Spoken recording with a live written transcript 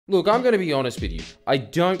Look, I'm going to be honest with you. I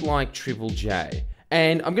don't like Triple J.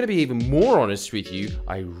 And I'm going to be even more honest with you,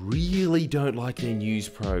 I really don't like their news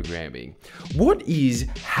programming. What is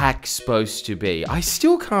Hack supposed to be? I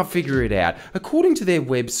still can't figure it out. According to their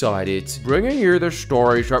website, it's bringing you the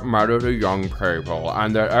stories that matter to young people,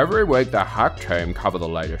 and that every week the Hack team cover the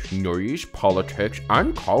latest news, politics,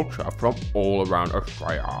 and culture from all around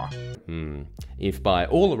Australia. If by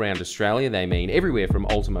all around Australia they mean everywhere from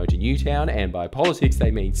Ultimo to Newtown, and by politics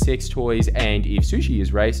they mean sex toys, and if sushi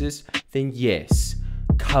is racist, then yes.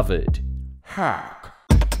 Covered. Hack.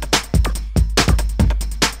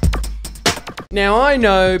 Now I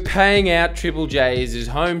know paying out Triple J is as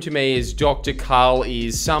home to me as Dr. Carl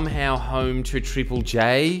is somehow home to Triple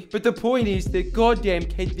J. But the point is that goddamn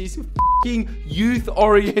can this f***ing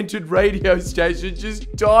youth-oriented radio station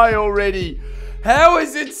just die already? How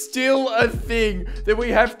is it still a thing that we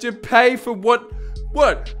have to pay for what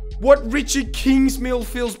Richard Kingsmill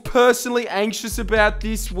feels personally anxious about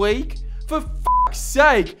this week? For fuck's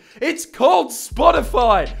sake, it's called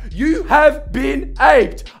Spotify. You have been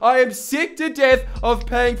aped. I am sick to death of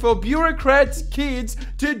paying for bureaucrats' kids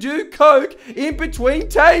to do coke in between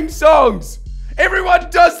tame songs. Everyone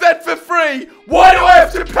does that for free. Why do I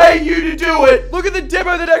have to pay you to do it? Look at the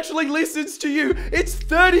demo that actually listens to you. It's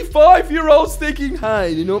 35-year-olds thinking,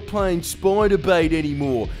 hey, they're not playing Spider Bait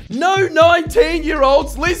anymore. No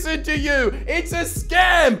 19-year-olds listen to you. It's a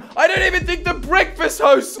scam. I don't even think the breakfast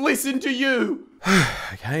hosts listen to you.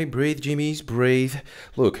 Okay, breathe, Jimmies, breathe.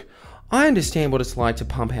 Look, I understand what it's like to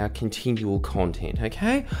pump out continual content,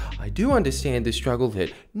 okay? I do understand the struggle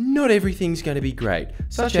that not everything's going to be great,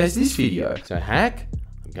 such as this video. So Hack,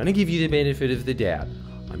 I'm going to give you the benefit of the doubt.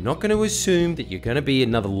 I'm not going to assume that you're going to be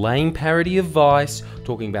another lame parody of Vice,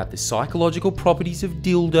 talking about the psychological properties of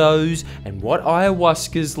dildos and what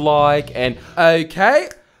ayahuasca's like, and okay.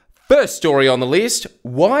 First story on the list,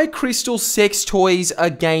 why crystal sex toys are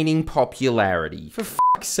gaining popularity. For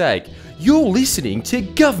fuck's sake, you're listening to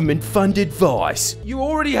government-funded Vice. You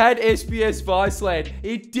already had SBS Viceland.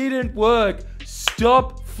 It didn't work.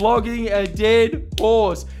 Stop flogging a dead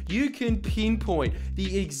horse. You can pinpoint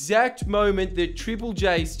the exact moment that Triple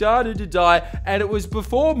J started to die, and it was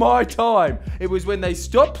before my time. It was when they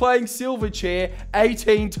stopped playing Silverchair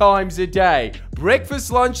 18 times a day.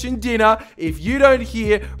 Breakfast, lunch, and dinner. If you don't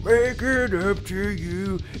hear, make it up to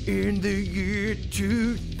you in the year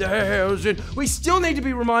 2000. We still need to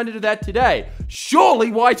be reminded of that today.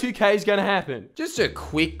 Surely Y2K is going to happen. Just a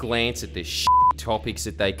quick glance at the topics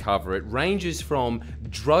that they cover. It ranges from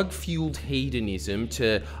drug-fueled hedonism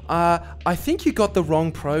to, I think you got the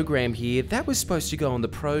wrong program here. That was supposed to go on the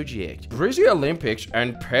project. Brizzy Olympics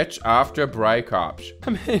and pets after breakups. I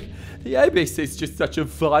mean, the ABC is just such a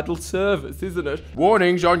vital service, isn't it?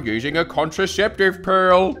 Warnings on using a contraceptive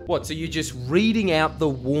pill. What, so you're just reading out the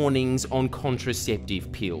warnings on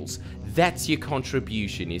contraceptive pills? That's your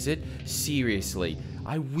contribution, is it? Seriously.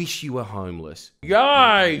 I wish you were homeless.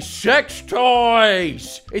 Yay, sex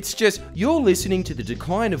toys! It's just, you're listening to The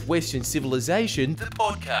Decline of Western Civilization, the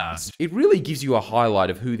podcast. It really gives you a highlight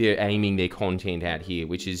of who they're aiming their content at here,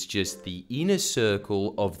 which is just the inner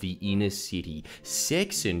circle of the inner city.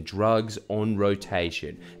 Sex and drugs on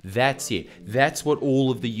rotation. That's it. That's what all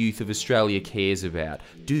of the youth of Australia cares about.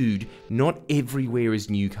 Dude, not everywhere is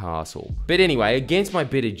Newcastle. But anyway, against my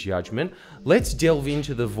better judgment, let's delve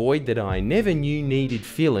into the void that I never knew needed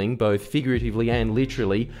filling, both figuratively and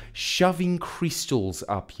literally, shoving crystals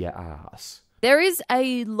up your ass. There is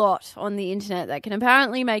a lot on the internet that can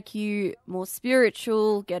apparently make you more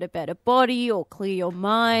spiritual, get a better body, or clear your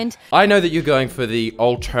mind. I know that you're going for the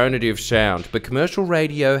alternative sound, but commercial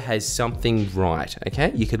radio has something right,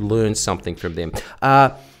 okay? You could learn something from them.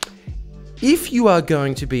 If you are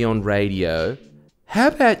going to be on radio, how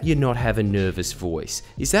about you not have a nervous voice?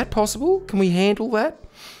 Is that possible? Can we handle that?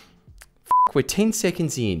 We're 10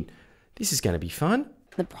 seconds in. This is going to be fun.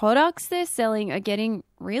 The products they're selling are getting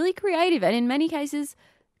really creative and in many cases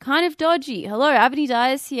kind of dodgy. Hello, Avani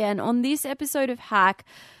Dias here, and on this episode of Hack,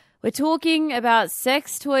 we're talking about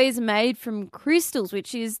sex toys made from crystals,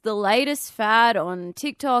 which is the latest fad on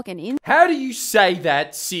TikTok and Instagram. How do you say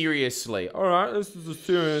that seriously? All right, this is a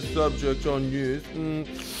serious subject on news.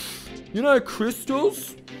 You know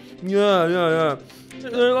crystals? Yeah.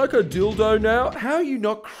 They're like a dildo now. How are you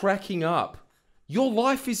not cracking up? Your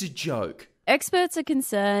life is a joke. Experts are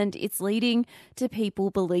concerned it's leading to people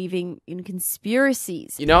believing in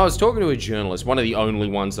conspiracies. You know, I was talking to a journalist, one of the only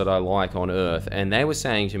ones that I like on Earth, and they were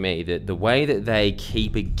saying to me that the way that they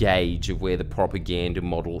keep a gauge of where the propaganda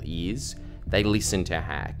model is, they listen to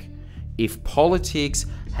Hack. if politics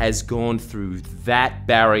has gone through that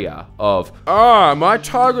barrier of, my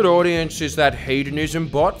target audience is that hedonism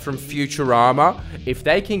bot from Futurama. If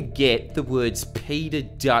they can get the words Peter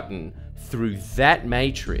Dutton through that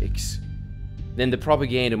matrix, then the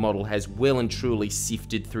propaganda model has well and truly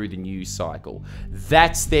sifted through the news cycle.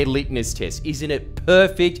 That's their litmus test. Isn't it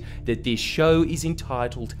perfect that this show is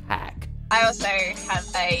entitled Hack? I also have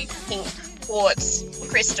a pink quartz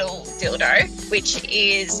crystal dildo, which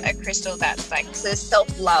is a crystal that's like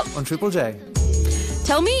self-love. On Triple J.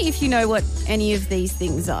 Tell me if you know what any of these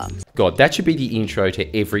things are. God, that should be the intro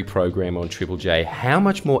to every program on Triple J. How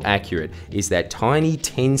much more accurate is that tiny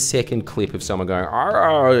 10-second clip of someone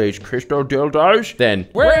going, these crystal dildos, than,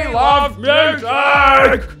 we love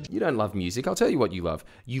music! You don't love music. I'll tell you what you love.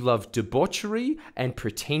 You love debauchery and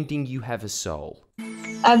pretending you have a soul.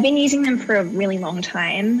 I've been using them for a really long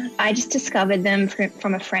time. I just discovered them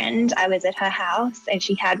from a friend. I was at her house and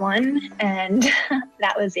she had one, and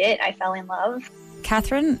that was it. I fell in love.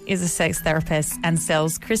 Catherine is a sex therapist and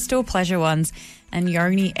sells crystal pleasure wands and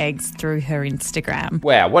yoni eggs through her Instagram.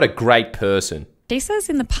 Wow, what a great person. She says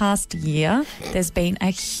in the past year, there's been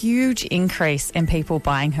a huge increase in people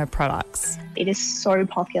buying her products. It is so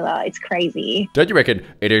popular. It's crazy. Don't you reckon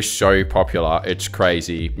it is so popular, it's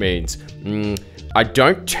crazy means, I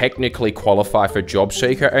don't technically qualify for job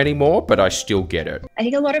seeker anymore, but I still get it. I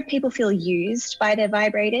think a lot of people feel used by their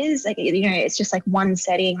vibrators. Like, it's just like one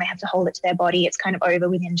setting. They have to hold it to their body. It's kind of over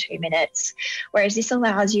within 2 minutes. Whereas this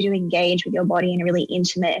allows you to engage with your body in a really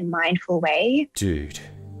intimate and mindful way. Dude,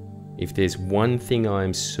 if there's one thing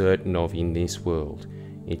I'm certain of in this world,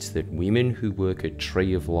 it's that women who work at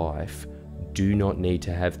Tree of Life do not need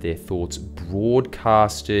to have their thoughts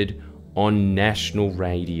broadcasted on national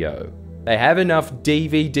radio. They have enough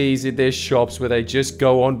DVDs in their shops where they just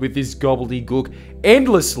go on with this gobbledygook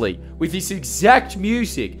endlessly with this exact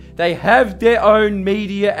music. They have their own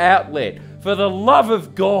media outlet. For the love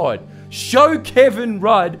of God, show Kevin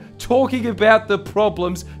Rudd talking about the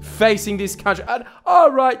problems facing this country. And,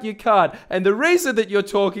 all right, you can't. And the reason that you're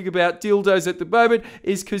talking about dildos at the moment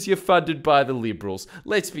is because you're funded by the Liberals.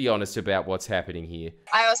 Let's be honest about what's happening here.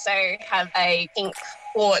 I also have a pink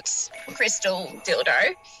quartz crystal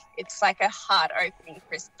dildo. It's like a heart-opening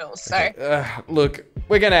crystal, so... Okay. Look,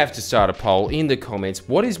 we're going to have to start a poll in the comments.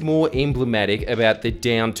 What is more emblematic about the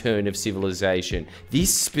downturn of civilization?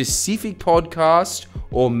 This specific podcast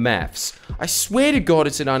or maths? I swear to God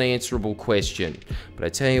it's an unanswerable question. But I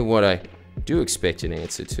tell you what I do expect an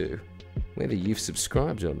answer to. Whether you've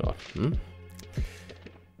subscribed or not.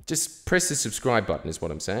 Just press the subscribe button is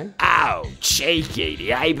what I'm saying. Oh, cheeky. The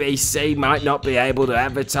ABC might not be able to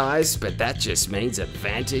advertise, but that just means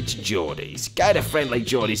advantage Jordies. Go to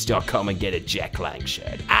friendlyjordies.com and get a Jack Lang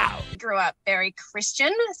shirt. Ow. I grew up very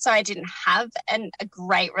Christian, so I didn't have a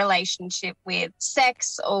great relationship with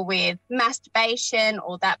sex or with masturbation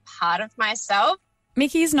or that part of myself.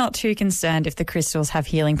 Mickey's not too concerned if the crystals have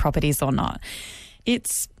healing properties or not.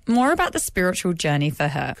 It's more about the spiritual journey for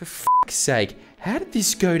her. For f***'s sake, how did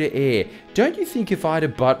this go to air? Don't you think if Ida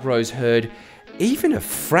Buttrose heard even a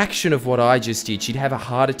fraction of what I just did, she'd have a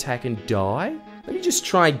heart attack and die? Let me just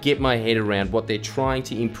try and get my head around what they're trying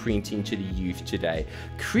to imprint into the youth today.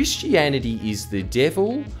 Christianity is the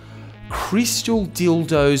devil. Crystal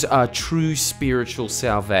dildos are true spiritual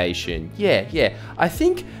salvation. Yeah. I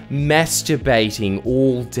think masturbating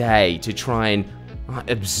all day to try and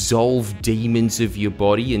absolve demons of your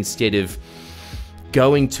body instead of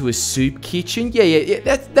going to a soup kitchen.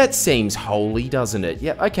 Yeah, that seems holy, doesn't it?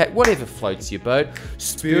 Yeah, okay, whatever floats your boat.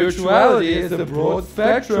 Spirituality is a broad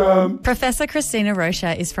spectrum. Professor Christina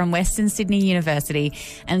Rocha is from Western Sydney University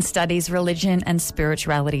and studies religion and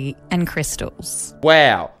spirituality and crystals.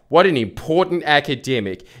 Wow, what an important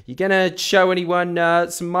academic. You gonna show anyone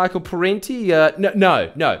some Michael Parenti?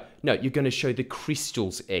 No, you're going to show the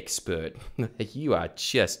crystals expert. You are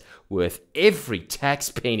just worth every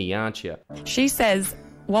tax penny, aren't you? She says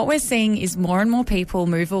what we're seeing is more and more people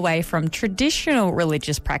move away from traditional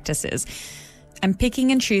religious practices and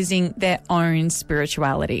picking and choosing their own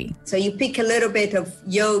spirituality. So you pick a little bit of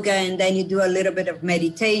yoga and then you do a little bit of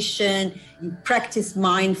meditation. You practice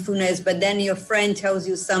mindfulness, but then your friend tells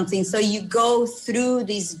you something. So you go through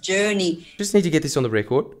this journey. Just need to get this on the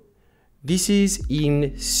record. This is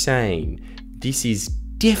insane. This is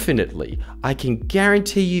definitely, I can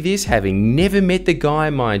guarantee you this, having never met the guy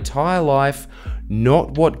in my entire life,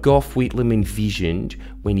 not what Gough Whitlam envisioned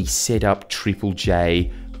when he set up Triple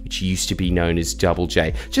J, which used to be known as Double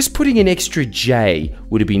J. Just putting an extra J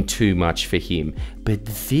would have been too much for him. But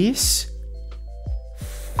this,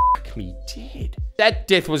 fuck me dead. That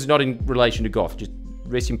death was not in relation to Gough. Just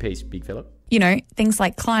rest in peace, big fella. You know, things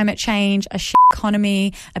like climate change, a shit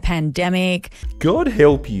economy, a pandemic. God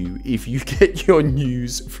help you if you get your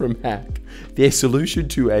news from Hack. Their solution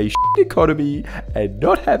to a shit economy and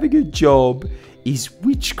not having a job is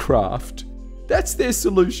witchcraft. That's their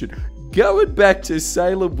solution. Going back to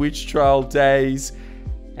Salem witch trial days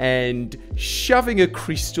and shoving a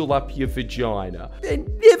crystal up your vagina. They're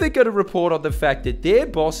never going to report on the fact that their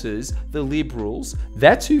bosses, the Liberals,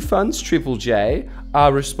 that's who funds Triple J,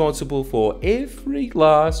 are responsible for every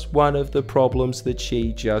last one of the problems that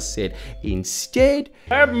she just said. Instead,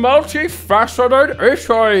 they're multifaceted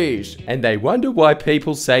issues. And they wonder why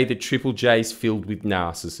people say that Triple J's filled with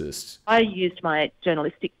narcissists. I used my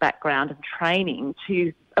journalistic background and training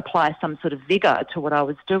to apply some sort of vigour to what I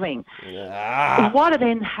was doing. What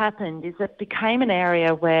then happened is it became an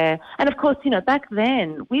area where, and of course, you know, back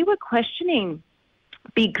then we were questioning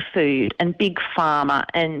big food and big pharma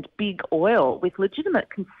and big oil with legitimate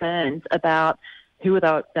concerns about who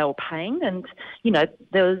they were paying. And, you know,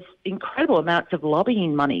 there was incredible amounts of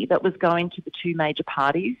lobbying money that was going to the two major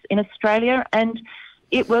parties in Australia, and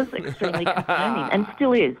it was extremely concerning and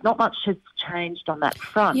still is. Not much has changed on that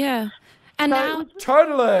front. Yeah. And now...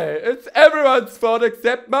 Totally! It's everyone's fault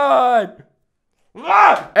except mine!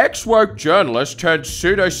 Ex-woke journalist turned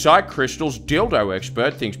pseudo-psych crystals dildo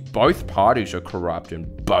expert thinks both parties are corrupt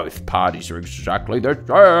and both parties are exactly the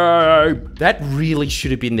same. That really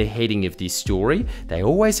should have been the heading of this story. They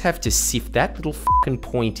always have to sift that little fucking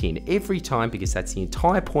point in every time because that's the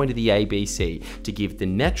entire point of the ABC, to give the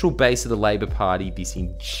natural base of the Labor Party this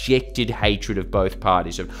injected hatred of both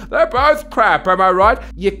parties. They're both crap, am I right?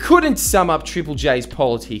 You couldn't sum up Triple J's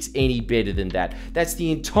politics any better than that. That's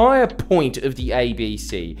the entire point of the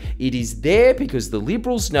ABC. It is there because the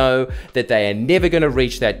Liberals know that they are never going to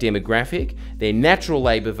reach that demographic. They're natural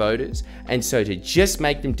Labor voters, and so to just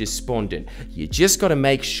make them despondent, you just got to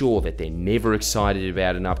make sure that they're never excited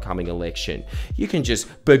about an upcoming election. You can just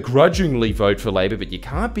begrudgingly vote for Labor, but you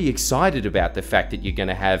can't be excited about the fact that you're going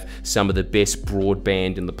to have some of the best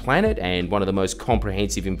broadband in the planet and one of the most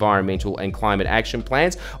comprehensive environmental and climate action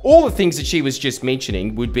plans. All the things that she was just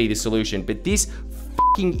mentioning would be the solution, but this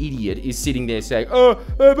fucking idiot is sitting there saying, oh,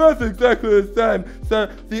 they're both exactly the same, so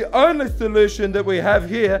the only solution that we have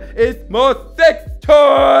here is more sex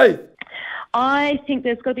toys! I think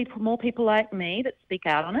there's got to be more people like me that speak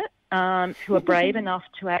out on it, who are brave enough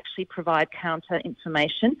to actually provide counter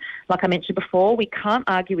information. Like I mentioned before, we can't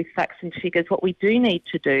argue with facts and figures. What we do need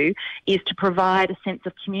to do is to provide a sense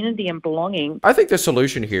of community and belonging. I think the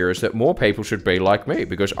solution here is that more people should be like me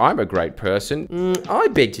because I'm a great person. I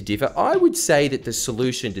beg to differ. I would say that the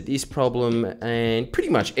solution to this problem and pretty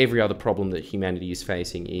much every other problem that humanity is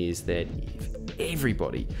facing is that if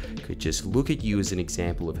everybody could just look at you as an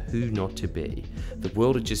example of who not to be, the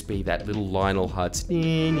world would just be that little Lionel Hutz.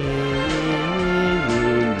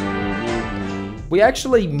 We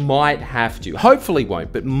actually might have to, hopefully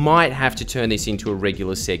won't, but might have to turn this into a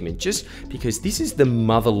regular segment just because this is the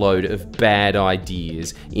motherlode of bad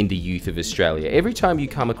ideas in the youth of Australia. Every time you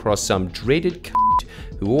come across some dreaded cunt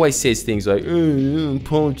who always says things like,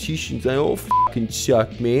 politicians, they all fucking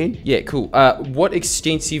suck, man. Yeah, cool. What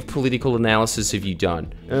extensive political analysis have you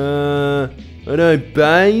done? I don't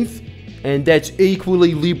bathe. And that's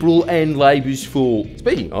equally Liberal and Labor's fault.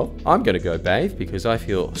 Speaking of, I'm going to go bathe because I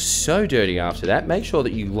feel so dirty after that. Make sure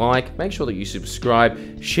that you like, make sure that you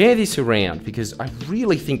subscribe, share this around because I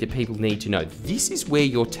really think that people need to know this is where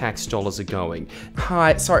your tax dollars are going.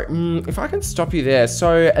 Hi, sorry, if I can stop you there.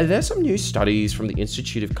 So there's some new studies from the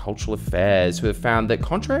Institute of Cultural Affairs who have found that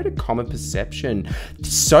contrary to common perception,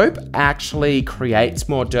 soap actually creates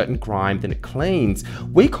more dirt and grime than it cleans.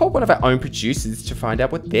 We called one of our own producers to find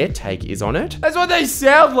out what their take is on it. That's what they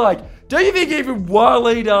sound like. Don't you think even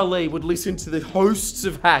Waleed Ali would listen to the hosts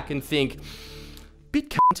of Hack and think, bit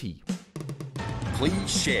cunty?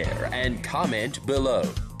 Please share and comment below.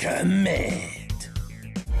 Comment.